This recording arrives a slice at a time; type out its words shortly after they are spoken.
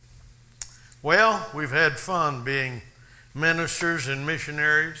Well, we've had fun being ministers and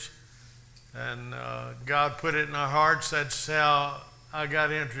missionaries, and God put it in our hearts. That's how I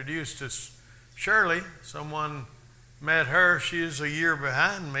got introduced to Shirley. Someone met her. She is a year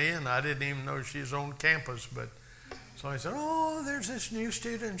behind me, and I didn't even know she was on campus. But so I said, "Oh, there's this new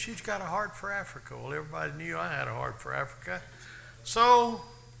student, and she's got a heart for Africa." Well, everybody knew I had a heart for Africa, so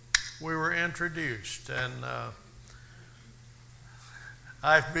we were introduced, and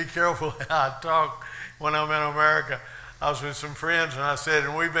I have to be careful how I talk when I'm in America. I was with some friends, and I said,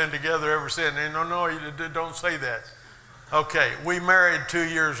 and we've been together ever since. And no, you don't say that. Okay, we married 2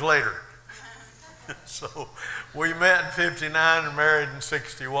 years later. So we met in 59 and married in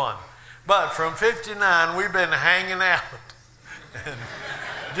 61. But from 59, we've been hanging out. And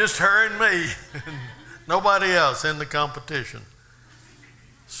just her and me, and nobody else in the competition.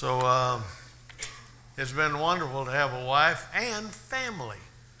 So it's been wonderful to have a wife and family.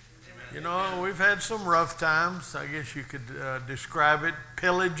 You know, we've had some rough times. I guess you could describe it,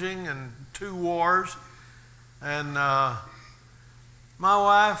 pillaging and 2 wars. And my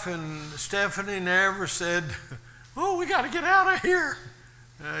wife and Stephanie never said, "Oh, we got to get out of here."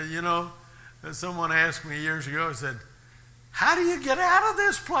 Someone asked me years ago, I said, "How do you get out of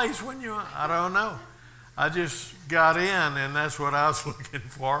this place when you..." I don't know. I just got in, and that's what I was looking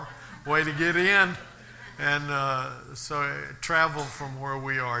for, way to get in. And so travel from where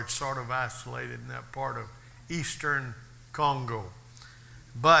we are, it's sort of isolated in that part of eastern Congo.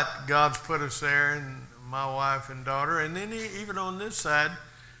 But God's put us there, and my wife and daughter. And then even on this side,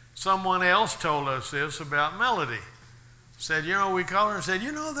 someone else told us this about Melody. Said, we called her and said,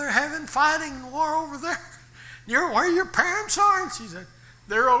 they're having fighting and war over there. Where your parents are? And she said,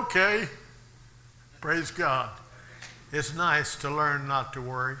 "They're okay." Praise God. It's nice to learn not to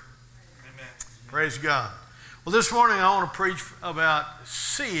worry. Praise God. Well, this morning I want to preach about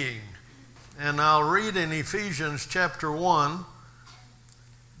seeing. And I'll read in Ephesians chapter 1,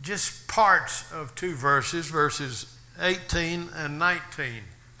 just parts of 2 verses, verses 18 and 19.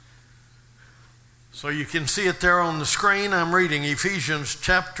 So you can see it there on the screen. I'm reading Ephesians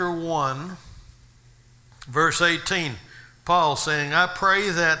chapter 1, verse 18. Paul saying, "I pray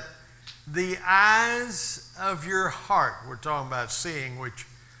that the eyes of your heart..." We're talking about seeing, which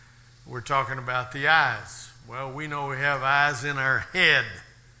we're talking about the eyes. Well, we know we have eyes in our head,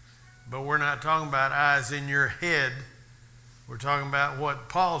 but we're not talking about eyes in your head. We're talking about what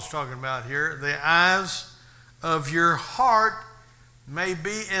Paul's talking about here. The eyes of your heart may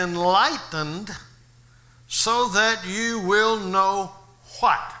be enlightened so that you will know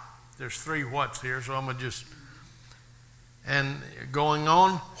what. There's 3 whats here, so I'm going to just... And going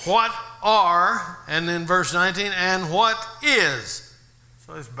on, what are, and then verse 19, and what is.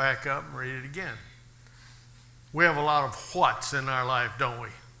 So let's back up and read it again. We have a lot of whats in our life, don't we?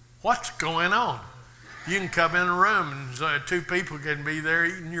 What's going on? You can come in a room and 2 people can be there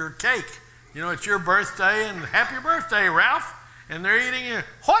eating your cake. It's your birthday and happy birthday, Ralph. And they're eating it.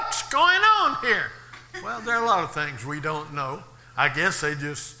 What's going on here? Well, there are a lot of things we don't know. I guess they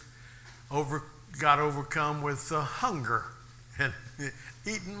just got overcome with hunger and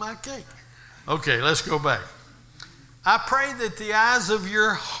eating my cake. Okay, let's go back. I pray that the eyes of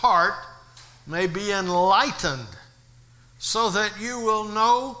your heart may be enlightened so that you will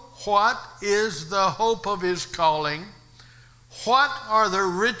know what is the hope of his calling, what are the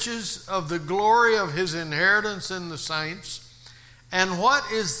riches of the glory of his inheritance in the saints, and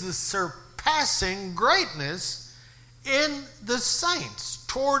what is the surpassing greatness in the saints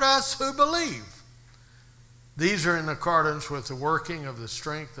toward us who believe. These are in accordance with the working of the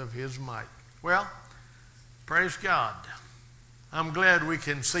strength of his might. Well, praise God. I'm glad we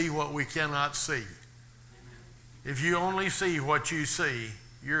can see what we cannot see. If you only see what you see,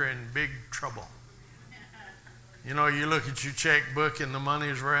 you're in big trouble. You look at your checkbook and the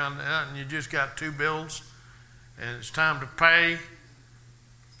money's around that, and you just got 2 bills, and it's time to pay.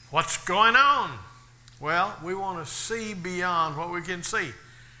 What's going on? Well, we want to see beyond what we can see.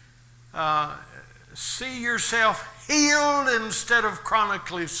 See yourself healed instead of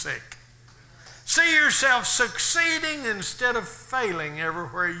chronically sick. See yourself succeeding instead of failing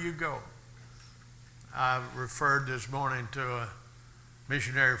everywhere you go. I referred this morning to a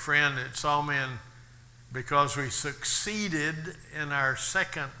missionary friend that saw me, and because we succeeded in our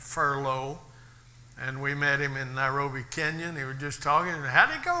 2nd furlough, and we met him in Nairobi, Kenya, and he was just talking, and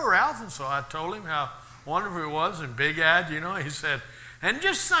 "How'd it go, Ralph?" And so I told him how wonderful it was, and big-eyed, he said, "And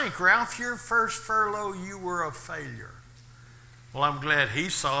just think, Ralph, your first furlough, you were a failure." Well, I'm glad he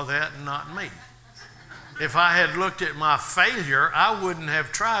saw that and not me. If I had looked at my failure, I wouldn't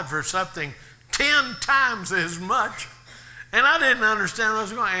have tried for something 10 times as much And I didn't understand what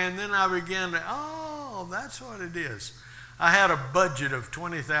was going on. And then I began to, that's what it is. I had a budget of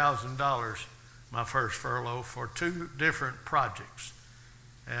 $20,000, my first furlough, for 2 different projects.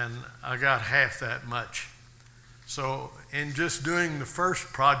 And I got half that much. So in just doing the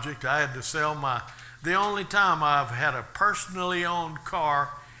first project, I had to sell the only time I've had a personally owned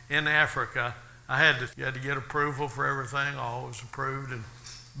car in Africa, you had to get approval for everything, all was approved.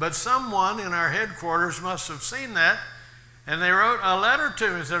 But someone in our headquarters must have seen that, and they wrote a letter to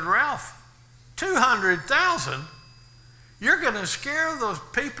me and said, Ralph, 200,000? You're going to scare those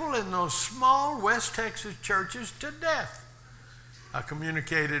people in those small West Texas churches to death. I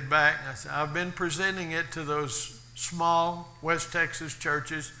communicated back. I said, I've been presenting it to those small West Texas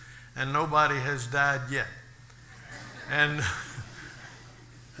churches, and nobody has died yet. And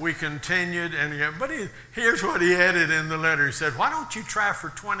we continued, but here's what he added in the letter. He said, why don't you try for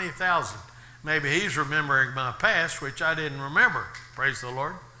 20,000? Maybe he's remembering my past, which I didn't remember. Praise the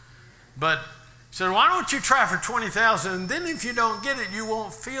Lord. But he said, why don't you try for 20,000? And then if you don't get it, you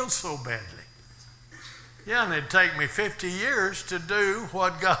won't feel so badly. Yeah, and it'd take me 50 years to do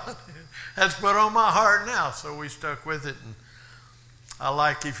what God has put on my heart now. So we stuck with it. And I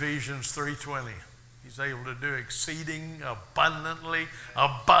like Ephesians 3:20. He's able to do exceeding abundantly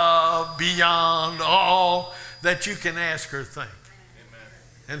above, beyond all that you can ask or think. Amen.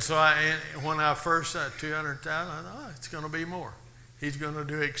 And so when I first said 200,000, I thought, it's going to be more. He's going to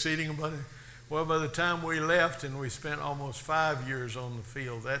do exceeding abundantly. Well, by the time we left, and we spent almost 5 years on the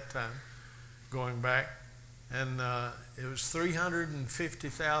field that time, going back, and it was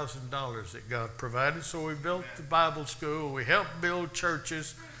 $350,000 that God provided. So we built the Bible school. We helped build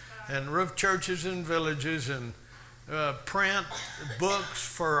churches and roof churches in villages and print books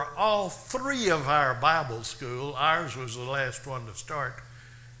for all 3 of our Bible school. Ours was the last one to start.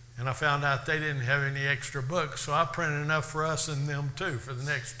 And I found out they didn't have any extra books, so I printed enough for us and them too for the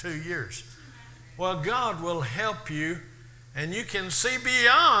next 2 years. Well, God will help you, and you can see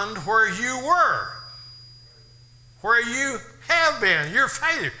beyond where you were, where you have been, your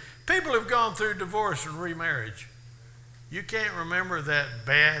failure. People have gone through divorce and remarriage. You can't remember that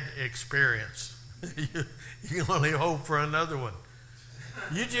bad experience. You can only hope for another one.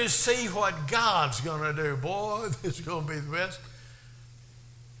 You just see what God's going to do. Boy, this is going to be the best.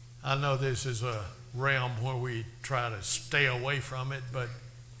 I know this is a realm where we try to stay away from it, but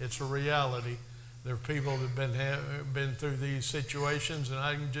it's a reality. There are people that have been through these situations, and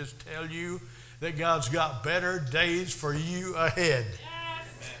I can just tell you that God's got better days for you ahead.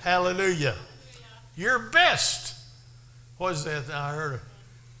 Yes. Hallelujah. Your best. What is that I heard?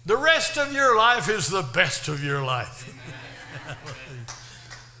 The rest of your life is the best of your life.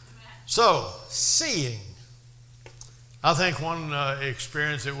 So, seeing. I think one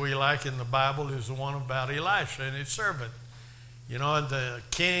experience that we like in the Bible is the one about Elisha and his servant. You know, the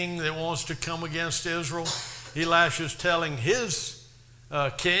king that wants to come against Israel, Elisha's telling his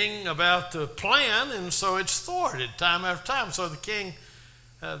king about the plan, and so it's thwarted time after time. So the king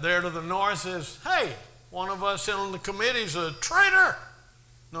there to the north says, hey, one of us on the committee's a traitor.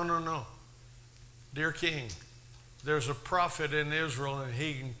 No. Dear king, there's a prophet in Israel, and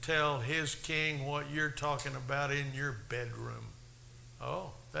he can tell his king what you're talking about in your bedroom.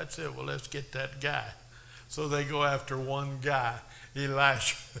 Oh, that's it. Well, let's get that guy. So they go after one guy,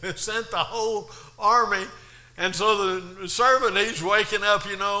 Elisha. Sent the whole army. And so the servant, he's waking up,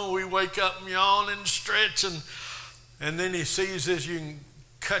 you know. We wake up and yawn and stretch. And then he sees this. You can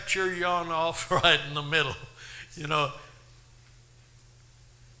cut your yawn off right in the middle. You know.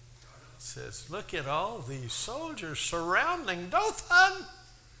 Says, look at all these soldiers surrounding Dothan.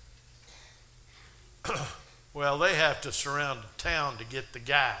 Well, they have to surround the town to get the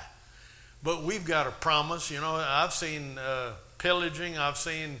guy. But we've got a promise. You know, I've seen pillaging. I've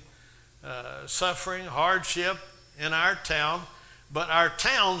seen suffering, hardship in our town. But our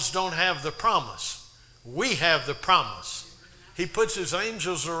towns don't have the promise. We have the promise. He puts his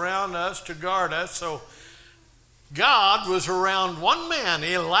angels around us to guard us. So God was around one man,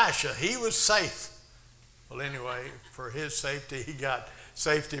 Elisha. He was safe. Well, anyway, for his safety, he got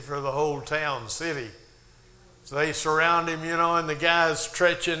safety for the whole town, city. So they surround him, you know, and the guy's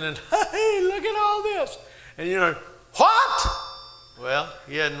stretching and, hey, look at all this. And, you know, what? Well,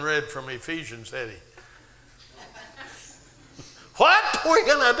 he hadn't read from Ephesians, had he? What are we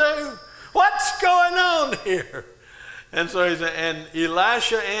going to do? What's going on here? And so he said, and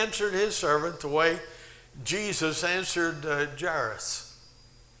Elisha answered his servant the way Jesus answered Jairus.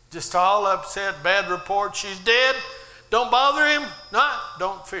 Just all upset, bad report, she's dead. Don't bother him. No,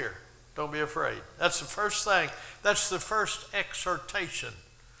 don't fear. Don't be afraid. That's the first thing. That's the first exhortation.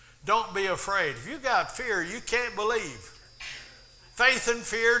 Don't be afraid. If you got fear, you can't believe. Faith and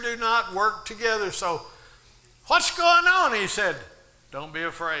fear do not work together. So what's going on? He said, don't be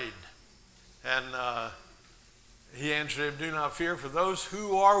afraid. And he answered him, do not fear, for those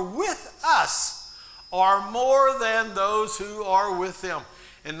who are with us are more than those who are with them.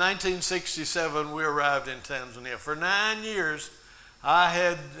 In 1967, we arrived in Tanzania. For 9 years, I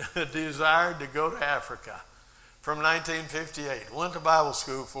had desired to go to Africa. From 1958, went to Bible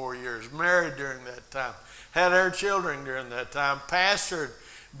school 4 years, married during that time, had our children during that time, pastored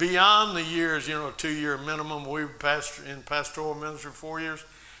beyond the years, 2-year minimum. We pastored in pastoral ministry 4 years,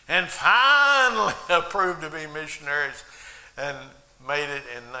 and finally approved to be missionaries and made it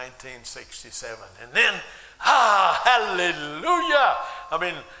in 1967. And then, hallelujah!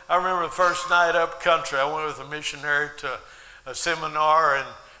 I remember the first night up country, I went with a missionary to a seminar, and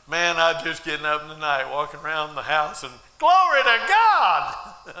man, I'd just getting up in the night, walking around the house, and glory to God!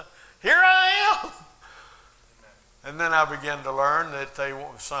 Here I am! And then I began to learn that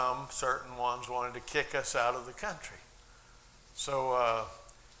certain ones wanted to kick us out of the country. So,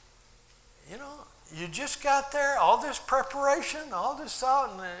 you just got there, all this preparation, all this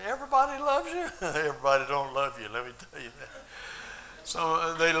thought, and everybody loves you. Everybody don't love you, let me tell you that.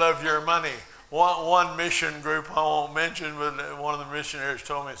 So they love your money. One mission group I won't mention, but one of the missionaries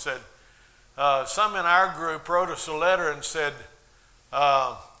told me, said, some in our group wrote us a letter and said,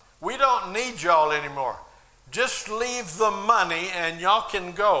 we don't need y'all anymore. Just leave the money and y'all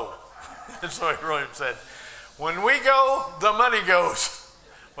can go. And so he wrote and said, when we go, the money goes.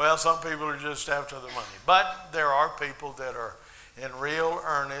 Well, some people are just after the money. But there are people that are in real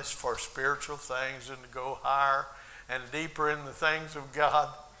earnest for spiritual things and to go higher and deeper in the things of God.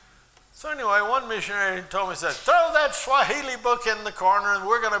 So anyway, one missionary told me, said, throw that Swahili book in the corner and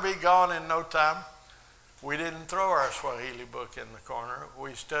we're going to be gone in no time. We didn't throw our Swahili book in the corner.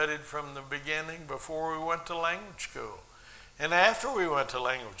 We studied from the beginning before we went to language school. And after we went to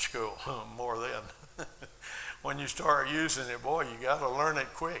language school, more than. When you start using it, boy, you got to learn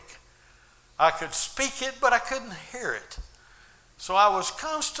it quick. I could speak it, but I couldn't hear it. So I was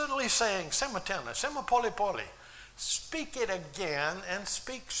constantly saying, sematena, semapoli poli. Speak it again and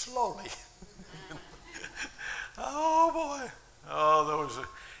speak slowly. Oh, boy. Oh, those,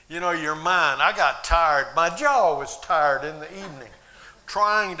 your mind. I got tired. My jaw was tired in the evening.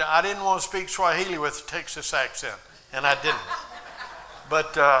 I didn't want to speak Swahili with a Texas accent, and I didn't.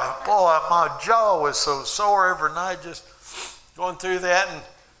 But, boy, my jaw was so sore every night just going through that, and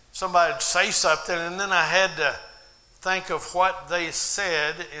somebody would say something, and then I had to think of what they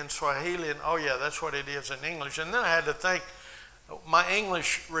said in Swahili, and oh yeah, that's what it is in English. And then I had to think my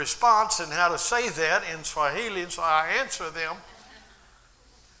English response and how to say that in Swahili, and so I answer them.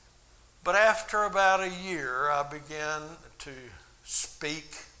 But after about a year, I began to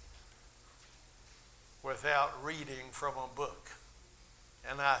speak without reading from a book.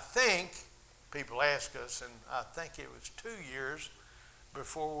 And I think, people ask us, and I think it was 2 years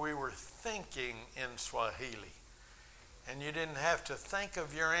before we were thinking in Swahili. And you didn't have to think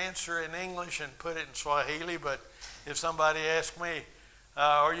of your answer in English and put it in Swahili, but if somebody asked me,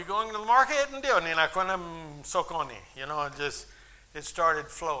 are you going to the market? It started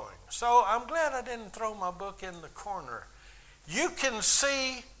flowing. So I'm glad I didn't throw my book in the corner. You can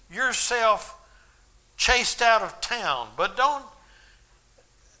see yourself chased out of town, but don't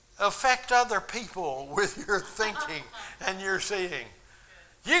affect other people with your thinking and your seeing.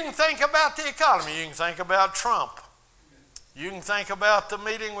 You can think about the economy. You can think about Trump. You can think about the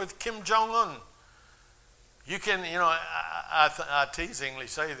meeting with Kim Jong-un. You can, I teasingly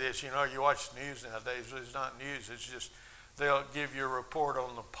say this, you watch the news nowadays. It's not news. It's just they'll give you a report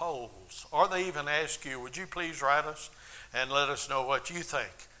on the polls. Or they even ask you, would you please write us and let us know what you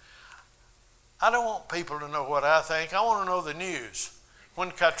think? I don't want people to know what I think. I want to know the news.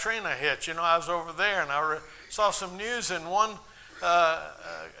 When Katrina hit, I was over there and I saw some news in one,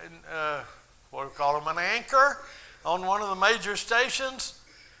 what do we call them, an anchor on one of the major stations.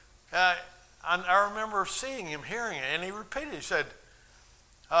 I remember seeing him, hearing it, and he repeated, he said,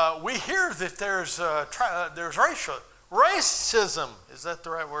 we hear that there's racism. Is that the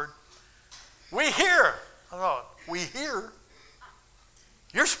right word? We hear. I thought, we hear?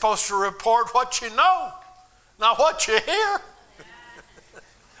 You're supposed to report what you know, not what you hear.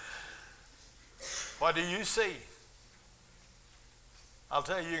 What do you see? I'll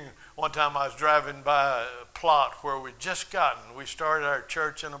tell you, one time I was driving by a plot where we started our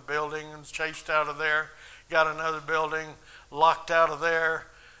church in a building and was chased out of there, got another building, locked out of there,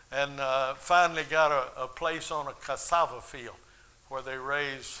 and finally got a place on a cassava field where they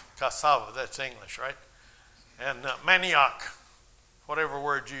raise cassava. That's English, right? And manioc, whatever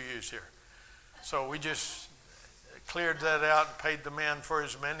word you use here. So we just cleared that out and paid the man for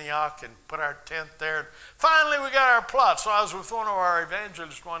his manioc and put our tent there. And finally, we got our plot. So I was with one of our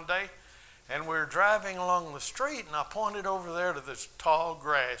evangelists one day, and we were driving along the street, and I pointed over there to this tall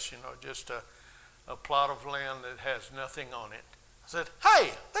grass, just a plot of land that has nothing on it. I said,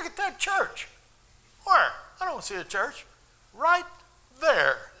 "Hey, look at that church." "Where?" "I don't see a church." "Right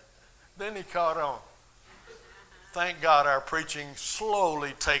there." Then he caught on. Thank God our preaching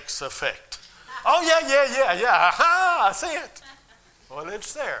slowly takes effect. "Oh, yeah. Aha, I see it." Well,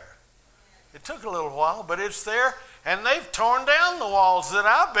 it's there. It took a little while, but it's there. And they've torn down the walls that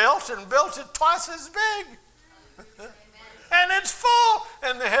I built and built it twice as big. And it's full.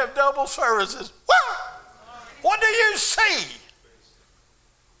 And they have double services. Woo! What do you see?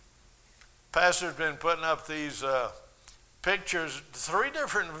 Pastor's been putting up these pictures, 3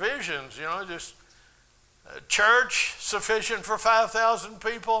 different visions, just church sufficient for 5,000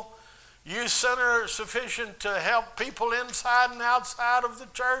 people, youth center sufficient to help people inside and outside of the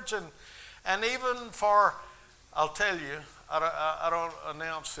church, and even for, I'll tell you, I don't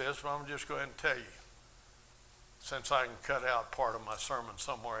announce this, but I'm just going to tell you, since I can cut out part of my sermon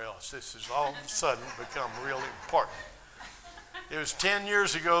somewhere else. This has all of a sudden become really important. It was 10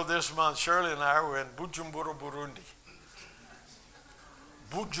 years ago this month, Shirley and I were in Bujumbura, Burundi.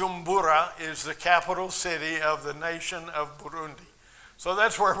 Bujumbura is the capital city of the nation of Burundi. So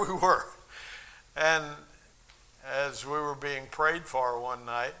that's where we were. And as we were being prayed for one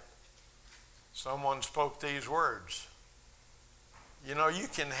night, someone spoke these words. You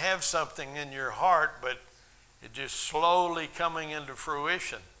can have something in your heart, but it's just slowly coming into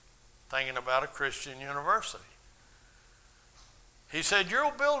fruition, thinking about a Christian university. He said,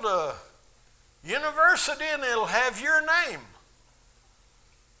 "You'll build a university and it'll have your name."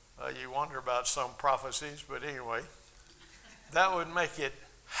 You wonder about some prophecies, but anyway, that would make it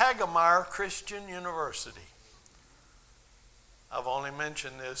Hagemeyer Christian University. I've only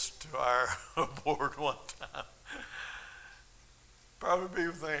mentioned this to our board one time. Probably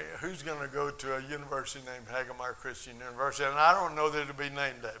people think, who's going to go to a university named Hagemeyer Christian University? And I don't know that it'll be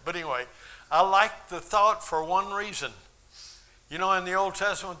named that. But anyway, I like the thought for one reason. In the Old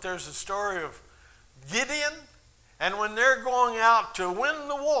Testament, there's a story of Gideon, and when they're going out to win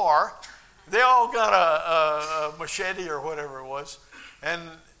the war, they all got a machete or whatever it was,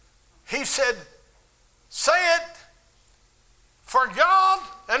 and he said, "Say it for God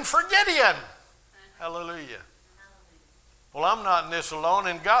and for Gideon." Hallelujah. Well, I'm not in this alone,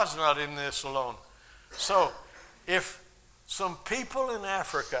 and God's not in this alone. So, if some people in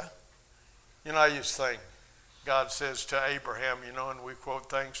Africa, I used to think, God says to Abraham, and we quote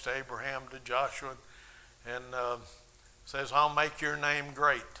thanks to Abraham, to Joshua, and says, "I'll make your name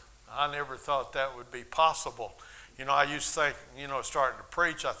great." I never thought that would be possible. I used to think, starting to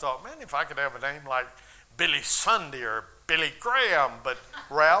preach, I thought, man, if I could have a name like Billy Sunday or Billy Graham, but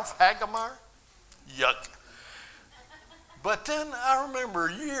Ralph Hagemeyer? Yuck. But then I remember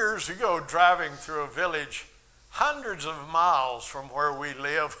years ago driving through a village hundreds of miles from where we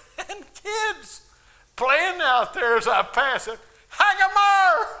live, and kids playing out there as I pass it,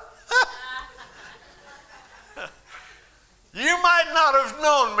 "Hagemeyer!" You might not have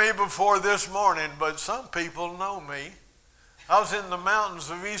known me before this morning, but some people know me. I was in the mountains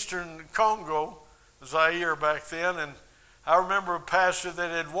of eastern Congo, Zaire back then, and I remember a pastor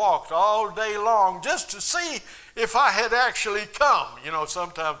that had walked all day long just to see if I had actually come.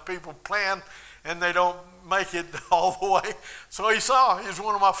 Sometimes people plan and they don't make it all the way. So he was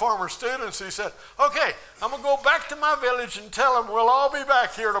one of my former students. He said, "Okay, I'm going to go back to my village and tell them we'll all be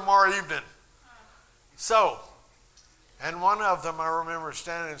back here tomorrow evening." And one of them, I remember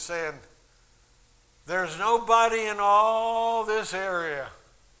standing and saying, "There's nobody in all this area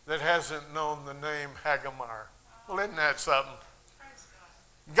that hasn't known the name Hagemeyer." Well, isn't that something?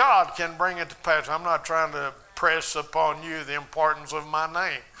 God can bring it to pass. I'm not trying to press upon you the importance of my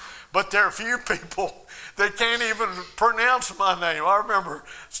name, but there are few people that can't even pronounce my name. I remember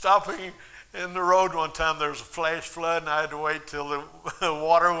stopping in the road one time. There was a flash flood, and I had to wait till the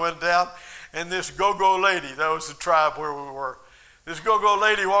water went down. And this go-go lady, that was the tribe where we were, this go-go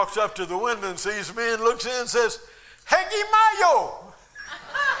lady walks up to the window and sees me and looks in and says, "Hagimayo."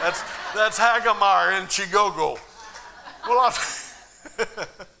 That's Hagemeyer in Chigogo. Well,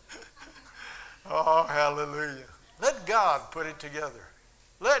 oh, hallelujah. Let God put it together.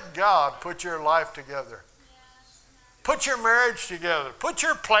 Let God put your life together. Put your marriage together. Put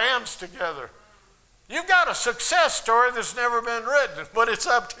your plans together. You've got a success story that's never been written, but it's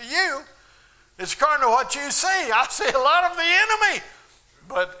up to you. It's according to what you see. I see a lot of the enemy.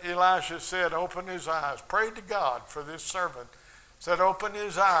 But Elisha said, "Open his eyes." Prayed to God for this servant. Said, "Open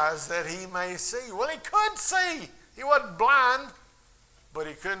his eyes that he may see." Well, he could see. He wasn't blind, but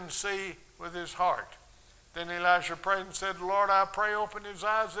he couldn't see with his heart. Then Elisha prayed and said, Lord, I pray, open his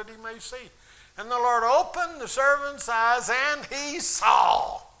eyes that he may see. And the Lord opened the servant's eyes, and he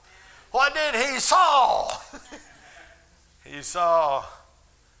saw. What did he saw? He saw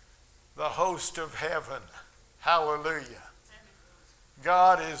the host of heaven. Hallelujah.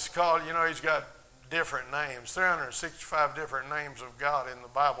 God is called, he's got different names, 365 different names of God in the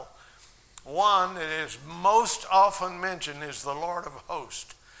Bible. One that is most often mentioned is the Lord of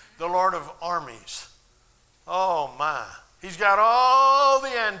hosts, the Lord of armies. Oh my. He's got all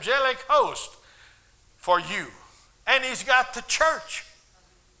the angelic host for you. And he's got the church.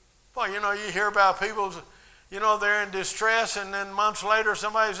 Well, you hear about people, they're in distress, and then months later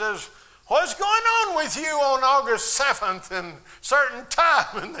somebody says, what's going on with you on August 7th and certain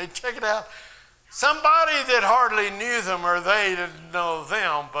time? And they check it out. Somebody that hardly knew them, or they didn't know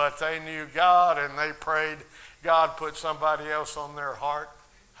them, but they knew God and they prayed. God put somebody else on their heart.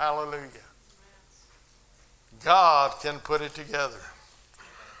 Hallelujah. God can put it together.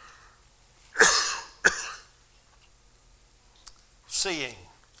 Seeing.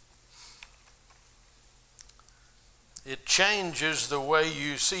 It changes the way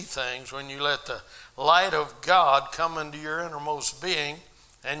you see things when you let the light of God come into your innermost being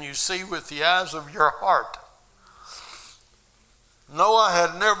and you see with the eyes of your heart. Noah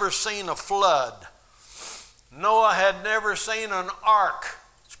had never seen a flood. Noah had never seen an ark.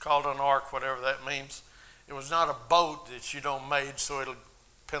 It's called an ark, whatever that means. It was not a boat that made so it'll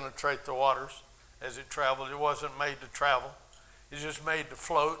penetrate the waters as it traveled. It wasn't made to travel. It's just made to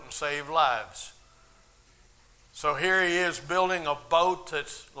float and save lives. So here he is building a boat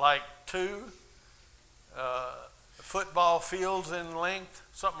that's like 2 football fields in length,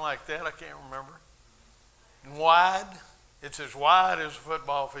 something like that, I can't remember. And wide, it's as wide as a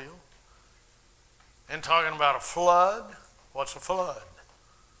football field. And talking about a flood, what's a flood?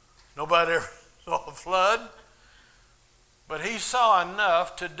 Nobody ever saw a flood. But he saw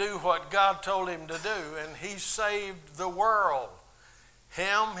enough to do what God told him to do, and he saved the world.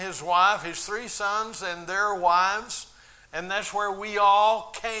 Him, his wife, his 3 sons, and their wives. And that's where we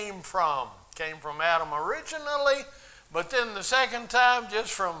all came from. Came from Adam originally, but then the second time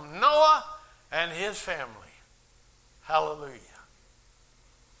just from Noah and his family. Hallelujah.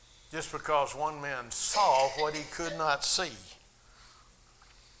 Just because one man saw what he could not see.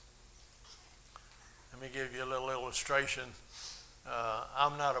 Let me give you a little illustration.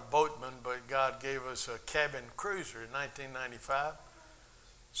 I'm not a boatman, but God gave us a cabin cruiser in 1995.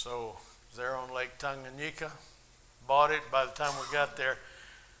 So there on Lake Tanganyika, bought it. By the time we got there,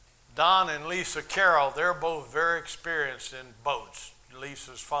 Don and Lisa Carroll, they're both very experienced in boats.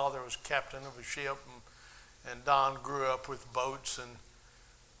 Lisa's father was captain of a ship, and Don grew up with boats and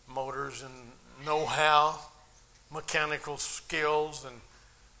motors and know-how, mechanical skills. And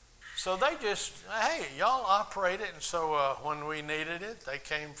so they just, hey, y'all operate it. And so when we needed it, they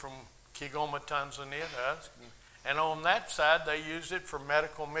came from Kigoma, Tanzania to us. And on that side, they used it for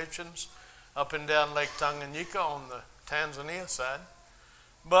medical missions up and down Lake Tanganyika on the Tanzania side.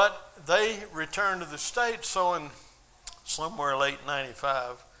 But they returned to the States, so in somewhere late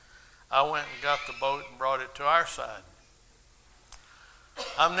 95, I went and got the boat and brought it to our side.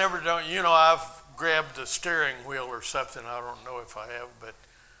 I've never done, I've grabbed the steering wheel or something. I don't know if I have, but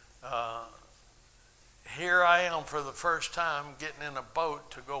here I am for the first time getting in a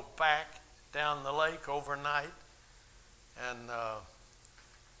boat to go back down the lake overnight. And,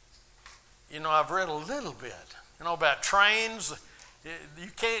 I've read a little bit, about trains. You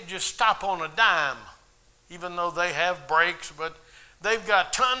can't just stop on a dime, even though they have brakes, but they've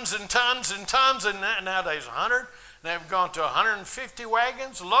got tons and tons and tons, and nowadays 100. They've gone to 150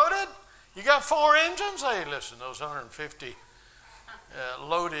 wagons loaded. You got 4 engines? Hey, listen, those 150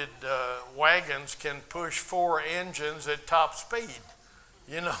 loaded wagons can push 4 engines at top speed,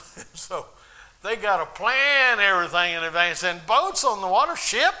 So they got to plan everything in advance. And boats on the water,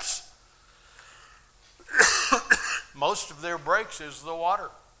 ships, most of their brakes is the water.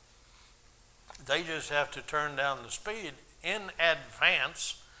 They just have to turn down the speed in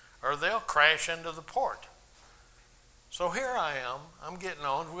advance or they'll crash into the port. So here I am. I'm getting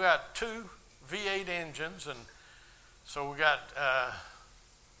on. We got 2 V8 engines, and so we got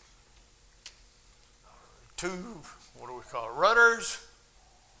 2, what do we call it, rudders?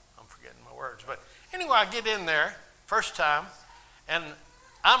 I'm forgetting my words. But anyway, I get in there, first time, and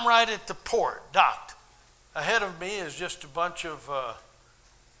I'm right at the port, docked. Ahead of me is just a bunch of,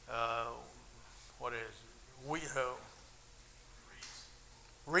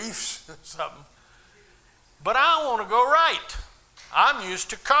 reefs, something. But I want to go right. I'm used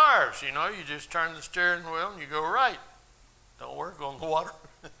to cars, you know. You just turn the steering wheel and you go right. Don't work on the water.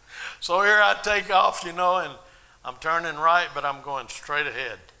 So here I take off, you know, and I'm turning right, but I'm going straight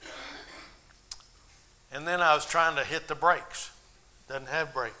ahead. And then I was trying to hit the brakes. Doesn't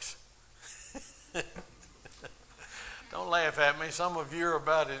have brakes. Don't laugh at me. Some of you are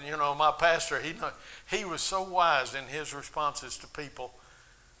about it. You know, my pastor, he was so wise in his responses to people.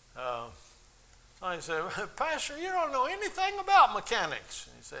 So he said, Pastor, you don't know anything about mechanics.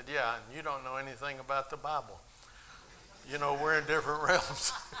 And he said, yeah, and you don't know anything about the Bible. You know, we're in different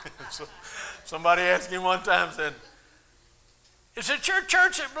realms. So somebody asked him one time, said, is it your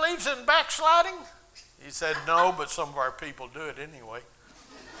church that believes in backsliding? He said, no, but some of our people do it anyway.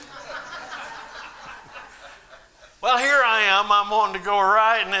 Well, here I am. I'm wanting to go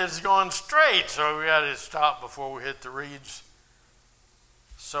right, and it's going straight. So we got to stop before we hit the reeds.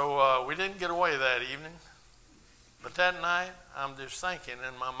 So we didn't get away that evening. But that night, I'm just thinking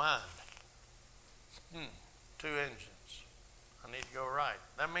in my mind, 2 engines. I need to go right.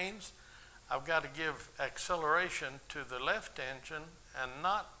 That means I've got to give acceleration to the left engine and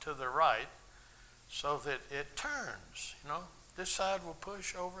not to the right so that it turns. You know, this side will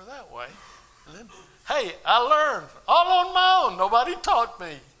push over that way. And then, hey, I learned all on my own. Nobody taught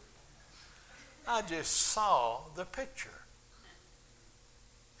me. I just saw the picture.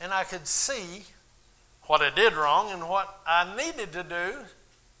 And I could see what I did wrong and what I needed to do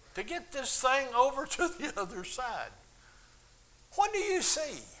to get this thing over to the other side. What do you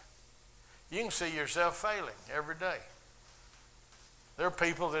see? You can see yourself failing every day. There are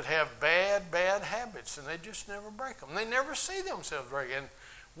people that have bad habits and they just never break them. They never see themselves breaking. And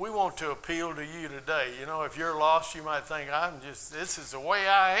we want to appeal to you today. You know, if you're lost, you might think, this is the way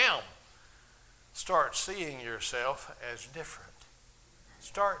I am. Start seeing yourself as different.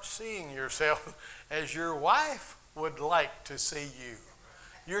 Start seeing yourself as your wife would like to see you.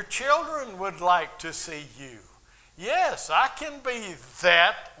 Your children would like to see you. Yes, I can be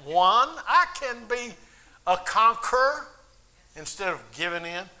that one. I can be a conqueror instead of giving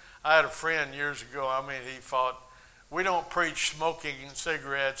in. I had a friend years ago, he thought, we don't preach smoking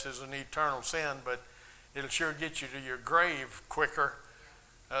cigarettes as an eternal sin, but it'll sure get you to your grave quicker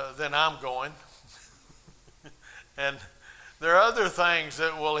than I'm going. And there are other things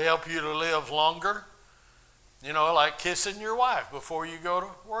that will help you to live longer. You know, like kissing your wife before you go to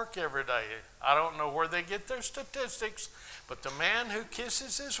work every day. I don't know where they get their statistics, but the man who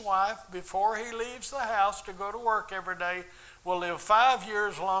kisses his wife before he leaves the house to go to work every day will live 5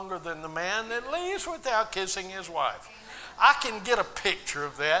 years longer than the man that leaves without kissing his wife. I can get a picture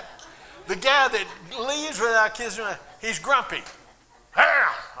of that. The guy that leaves without kissing his wife, he's grumpy.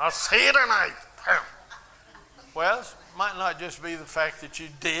 I'll see you tonight. Well, it might not just be the fact that you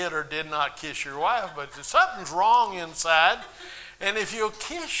did or did not kiss your wife, but something's wrong inside. And if you'll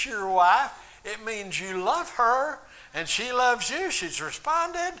kiss your wife, it means you love her and she loves you. She's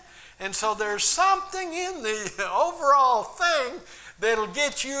responded. And so there's something in the overall thing that'll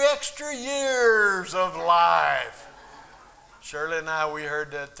get you extra years of life. Shirley and I, we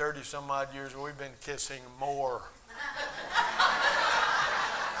heard that 30 some odd years, we've been kissing more.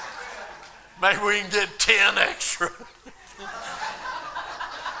 Maybe we can get 10 extra.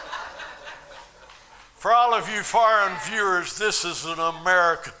 For all of you foreign viewers, this is an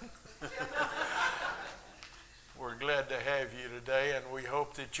American. We're glad to have you today, and we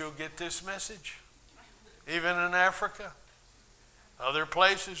hope that you'll get this message. Even in Africa, other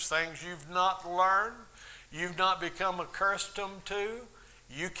places, things you've not learned, you've not become accustomed to,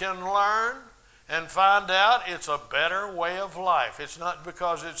 you can learn and find out it's a better way of life. It's not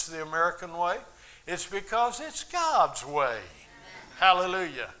because it's the American way, it's because it's God's way.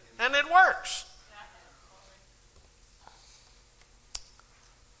 Hallelujah. And it works.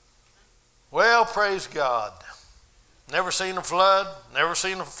 Well, praise God. Never seen a flood, never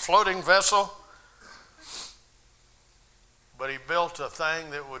seen a floating vessel, but he built a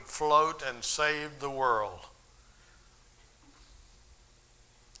thing that would float and save the world.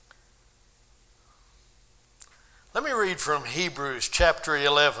 Let me read from Hebrews chapter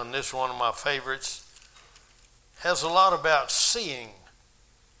 11. This is one of my favorites. Has a lot about seeing.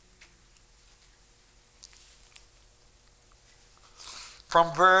 From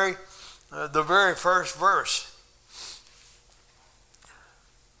the very first verse.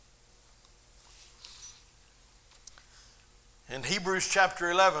 In Hebrews chapter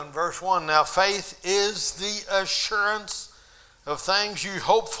 11, verse 1, now faith is the assurance of things you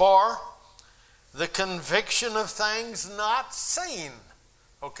hope for, the conviction of things not seen.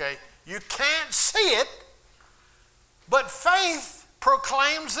 Okay, you can't see it, but faith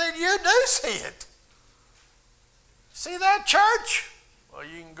proclaims that you do see it. See that church? Well,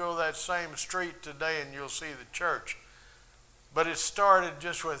 you can go that same street today and you'll see the church. But it started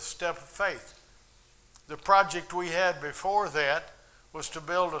just with a step of faith. The project we had before that was to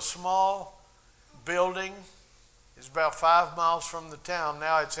build a small building. It's about 5 miles from the town.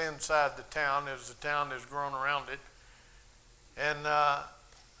 Now it's inside the town as the town has grown around it. And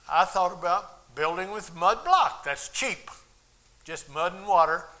I thought about building with mud block. That's cheap. Just mud and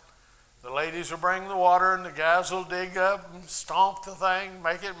water. The ladies will bring the water and the guys will dig up and stomp the thing,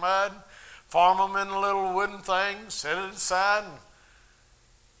 make it mud, form them in a little wooden thing, set it aside. And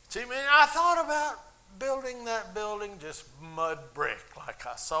see, man, I thought about building that building just mud brick like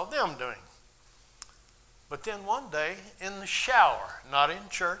I saw them doing. But then one day in the shower, not in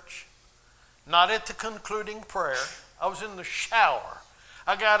church, not at the concluding prayer, I was in the shower.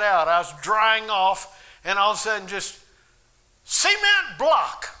 I got out, I was drying off, and all of a sudden just cement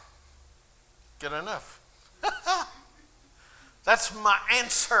block. Good enough. That's my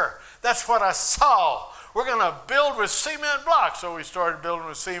answer. That's what I saw. We're going to build with cement block. So we started building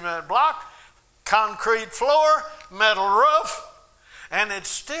with cement block, concrete floor, metal roof, and it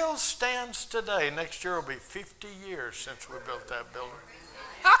still stands today. Next year will be 50 years since we built that building.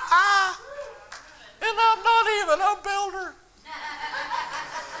 And I'm not even a builder.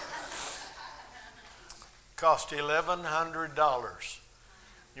 Cost $1,100.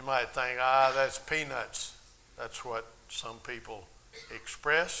 You might think, that's peanuts. That's what some people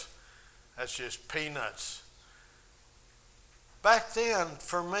express. That's just peanuts. Back then,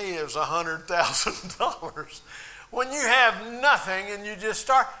 for me, it was $100,000. When you have nothing and you just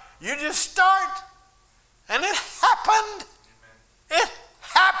start. And it happened. It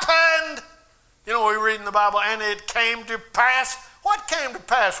happened. You know, we read in the Bible, and it came to pass. What came to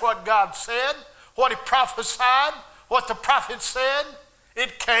pass? What God said, what He prophesied, what the prophet said.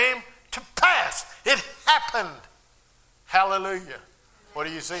 It came to pass. It happened. Hallelujah. What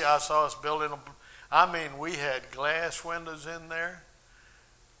do you see? I saw us building we had glass windows in there.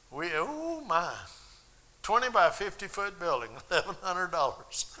 20 by 50 foot building,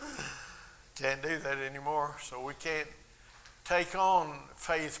 $1,100. Can't do that anymore, so we can't take on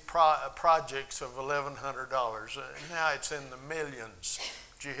faith projects of $1,100. Now it's in the millions.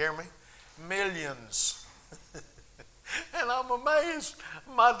 Did you hear me? Millions. And I'm amazed.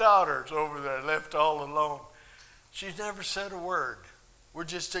 My daughter's over there, left all alone. She's never said a word. We're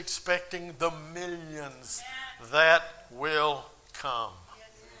just expecting the millions that will come.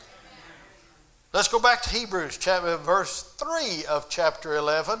 Let's go back to Hebrews, verse 3 of chapter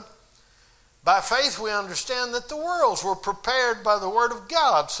 11. By faith we understand that the worlds were prepared by the word of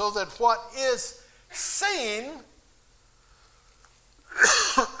God, so that what is seen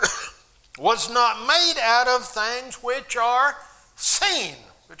was not made out of things which are seen,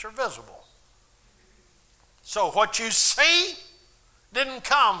 which are visible. So what you see didn't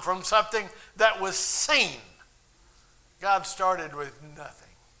come from something that was seen. God started with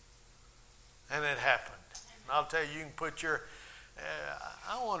nothing, and it happened. And I'll tell you, you can put your...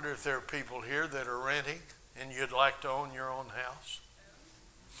 I wonder if there are people here that are renting and you'd like to own your own house.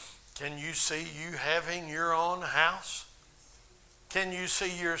 Can you see you having your own house? Can you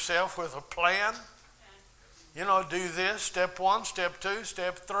see yourself with a plan? You know, do this, step 1, step 2,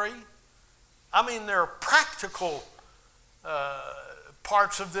 step 3. I mean, there are practical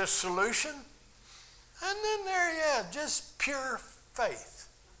parts of this solution. And then there, just pure faith.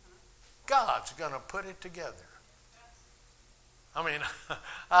 God's going to put it together. I mean,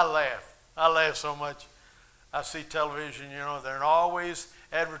 I laugh. I laugh so much. I see television, you know, they're always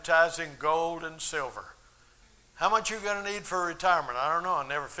advertising gold and silver. How much are you going to need for retirement? I don't know. I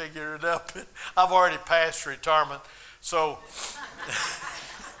never figured it up. I've already passed retirement. So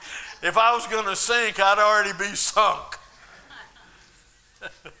if I was going to sink, I'd already be sunk.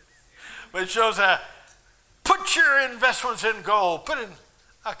 But it shows how, put your investments in gold.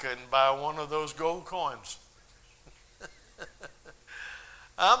 I couldn't buy one of those gold coins.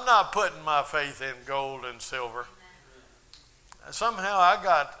 I'm not putting my faith in gold and silver. Somehow I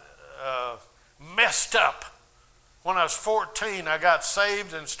got messed up. When I was 14, I got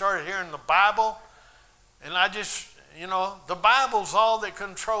saved and started hearing the Bible. And I just, you know, the Bible's all that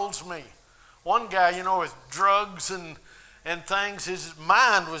controls me. One guy, you know, with drugs and things, his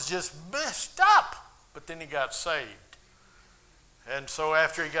mind was just messed up. But then he got saved. And so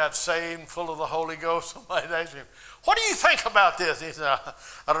after he got saved, full of the Holy Ghost, somebody asked him, "What do you think about this?" He said,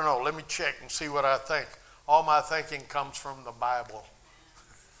 "I don't know. Let me check and see what I think. All my thinking comes from the Bible."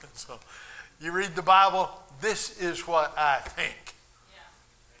 So you read the Bible, this is what I think.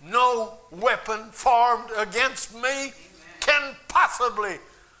 Yeah. No weapon formed against me can possibly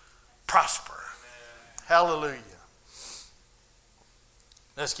prosper. Amen. Hallelujah.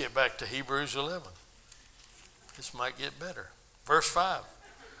 Let's get back to Hebrews 11. This might get better. Verse 5.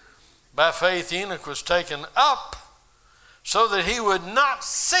 By faith Enoch was taken up so that he would not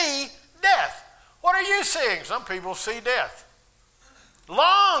see death. What are you seeing? Some people see death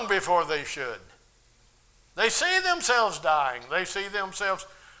long before they should. They see themselves dying. They see themselves,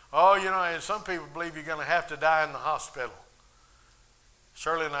 and some people believe you're going to have to die in the hospital.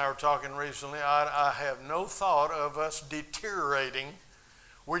 Shirley and I were talking recently. I have no thought of us deteriorating.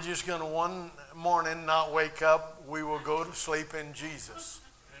 We're just going to one morning not wake up. We will go to sleep in Jesus.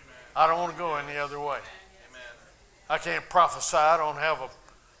 Amen. I don't want to go any other way. Amen. I can't prophesy. I don't have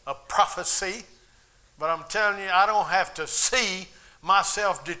a prophecy. But I'm telling you, I don't have to see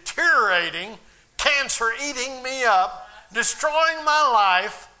myself deteriorating, cancer eating me up, destroying my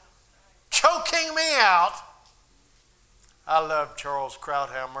life, choking me out. I love Charles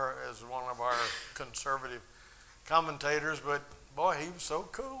Krauthammer as one of our conservative commentators, but boy, he was so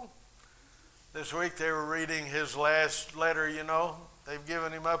cool. This week they were reading his last letter, They've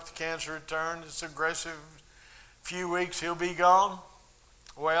given him up to cancer return. It's aggressive. Few weeks he'll be gone.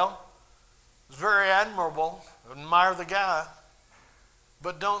 Well, it's very admirable. Admire the guy.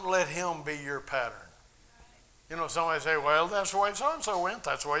 But don't let him be your pattern. Somebody say, well, that's the way so-and-so went.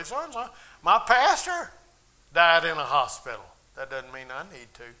 That's the way so-and-so. My pastor died in a hospital. That doesn't mean I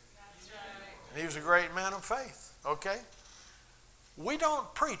need to. And he was a great man of faith. Okay? We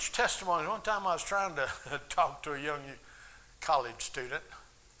don't preach testimonies. One time I was trying to talk to a young college student.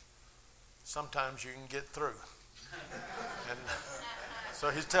 Sometimes you can get through. And so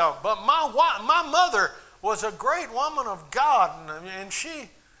he's telling, but my mother was a great woman of God, and she,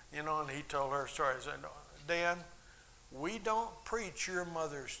 and he told her story. He said, Dan, we don't preach your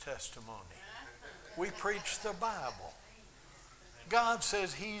mother's testimony. We preach the Bible. God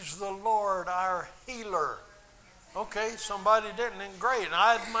says he's the Lord, our healer. Okay, somebody didn't, and great. And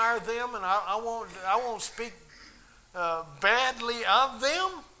I admire them, and I won't speak badly of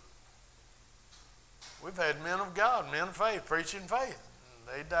them. We've had men of God, men of faith, preaching faith.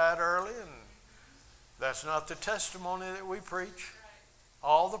 They died early, and that's not the testimony that we preach.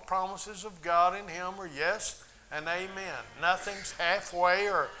 All the promises of God in him are yes and amen. Nothing's halfway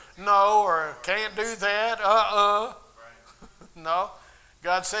or no or can't do that, No.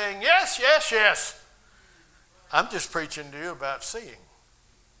 God's saying yes, yes, yes. I'm just preaching to you about seeing. Amen.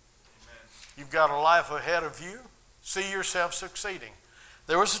 You've got a life ahead of you. See yourself succeeding.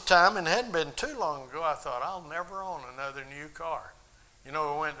 There was a time, and it hadn't been too long ago, I thought, I'll never own another new car.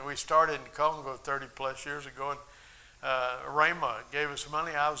 We started in Congo 30 plus years ago, and Rama gave us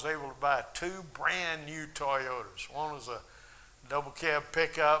money. I was able to buy 2 brand new Toyotas. One was a double cab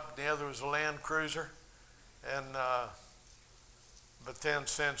pickup, the other was a Land Cruiser. And but then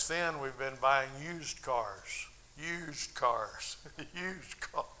since then we've been buying used cars.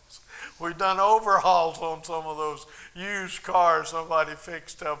 We've done overhauls on some of those used cars somebody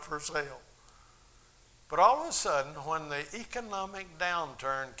fixed up for sale. But all of a sudden, when the economic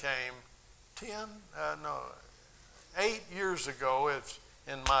downturn came 8 years ago, it's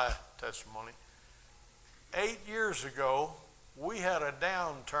in my testimony, 8 years ago, we had a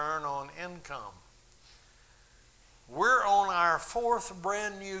downturn on income. We're on our 4th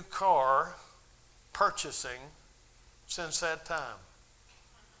brand new car purchasing since that time.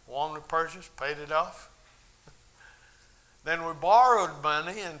 One we purchased, paid it off. Then we borrowed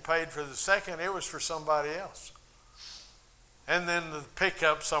money and paid for the second. It was for somebody else. And then the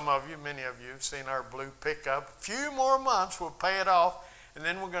pickup, many of you have seen our blue pickup. A few more months, we'll pay it off, and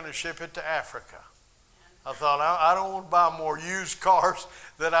then we're going to ship it to Africa. I thought, I don't want to buy more used cars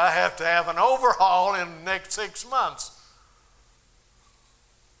that I have to have an overhaul in the next 6 months.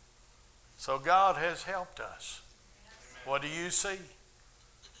 So God has helped us. What do you see?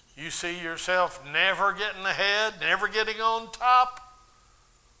 You see yourself never getting ahead, never getting on top.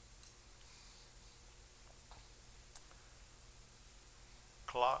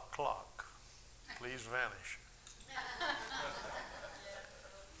 Clock, please vanish.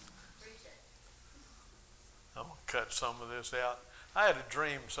 I'm going to cut some of this out. I had a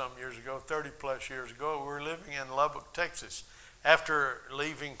dream some years ago, 30 plus years ago. We were living in Lubbock, Texas, after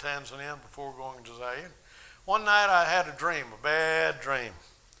leaving Tanzania before going to Zaire. One night I had a dream, a bad dream.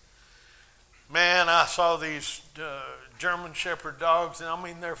 Man, I saw these German Shepherd dogs,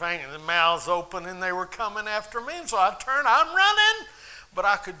 and they're hanging their mouths open, and they were coming after me. And so I turned, I'm running, but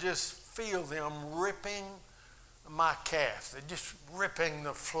I could just feel them ripping my calf. They're just ripping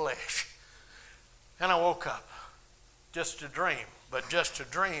the flesh. And I woke up. Just a dream, but just a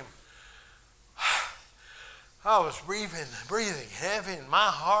dream. I was breathing heavy, and my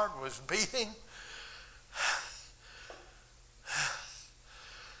heart was beating.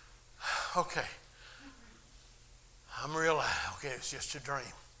 okay, I'm realizing, okay, it's just a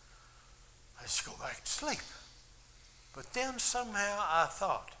dream. Let's go back to sleep. But then somehow I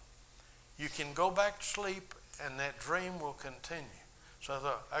thought, you can go back to sleep and that dream will continue. So I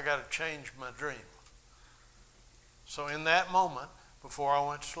thought, I got to change my dream. So in that moment, before I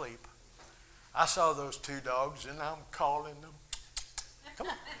went to sleep, I saw those two dogs and I'm calling them. Come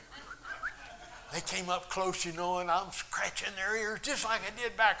on. They came up close, and I'm scratching their ears just like I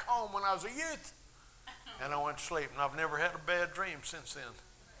did back home when I was a youth. And I went to sleep, and I've never had a bad dream since then.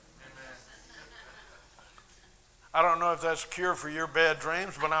 I don't know if that's a cure for your bad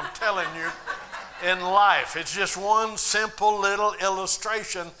dreams, but I'm telling you, in life, it's just one simple little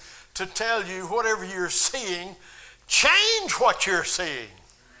illustration to tell you whatever you're seeing, change what you're seeing.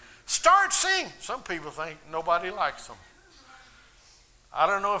 Start seeing. Some people think nobody likes them. I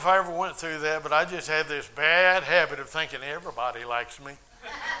don't know if I ever went through that, but I just had this bad habit of thinking everybody likes me.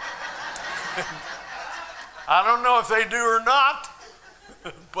 I don't know if they do or not,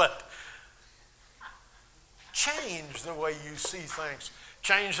 but change the way you see things.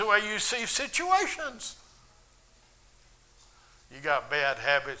 Change the way you see situations. You got bad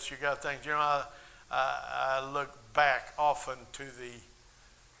habits, you got things. I look back often to the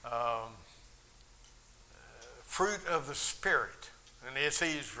fruit of the Spirit. And it's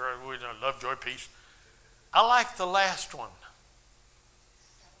easy for we love, joy, peace. I like the last one.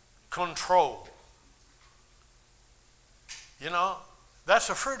 Control. That's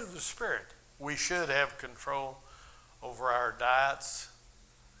a fruit of the Spirit. We should have control over our diets,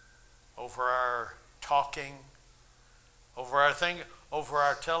 over our talking, over our thinking, over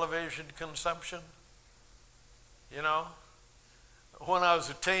our television consumption. When I was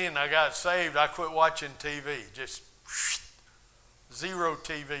a teen, I got saved. I quit watching TV. Just zero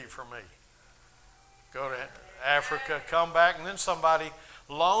TV for me. Go to Africa, come back, and then somebody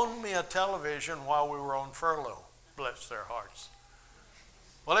loaned me a television while we were on furlough. Bless their hearts.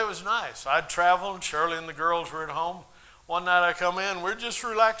 Well, it was nice. I'd travel, and Shirley and the girls were at home. One night I come in, we're just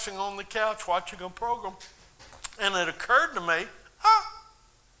relaxing on the couch watching a program. And it occurred to me,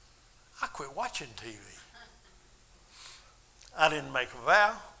 I quit watching TV. I didn't make a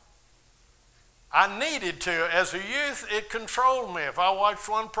vow. I needed to. As a youth, it controlled me. If I watched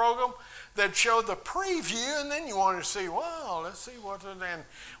one program that showed the preview, and then you wanted to see, wow, let's see what it is. And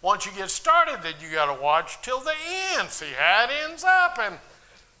once you get started, then you got to watch till the end, see how it ends up. And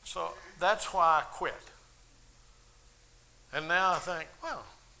so that's why I quit. And now I think, well,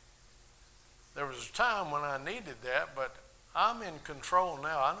 there was a time when I needed that, but I'm in control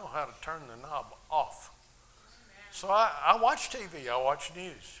now. I know how to turn the knob off. So I watch TV, I watch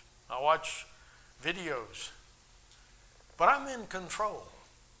news, I watch videos, but I'm in control.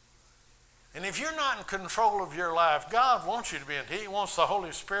 And if you're not in control of your life, God wants you to be in. He wants the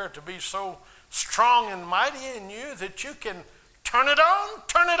Holy Spirit to be so strong and mighty in you that you can turn it on,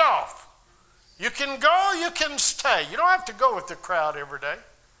 turn it off. You can go, you can stay. You don't have to go with the crowd every day.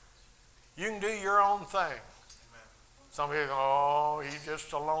 You can do your own thing. Amen. Some people go, oh, he's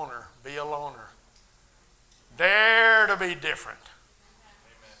just a loner. Be a loner. Dare to be different.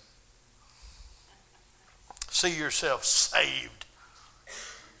 Amen. See yourself saved.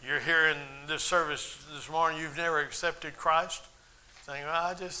 You're here in this service this morning, you've never accepted Christ. Saying,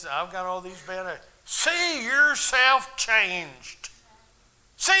 well, I've got all these bad ideas. See yourself changed.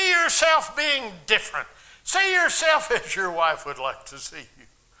 See yourself being different. See yourself as your wife would like to see you.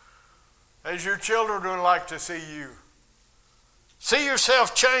 As your children would like to see you. See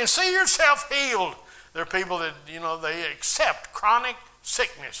yourself changed. See yourself healed. There are people that, they accept chronic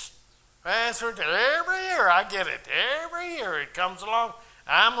sickness. That's what, every year I get it. Every year it comes along.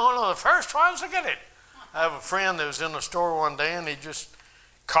 I'm one of the first ones to get it. I have a friend that was in the store one day and he just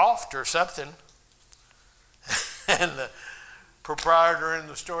coughed or something. And the proprietor in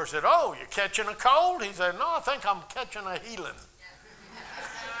the store said, oh, you catching a cold? He said, no, I think I'm catching a healing.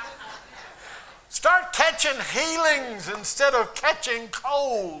 Start catching healings instead of catching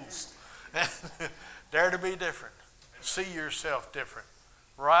colds. Dare to be different. See yourself different.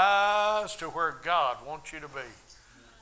 Rise to where God wants you to be.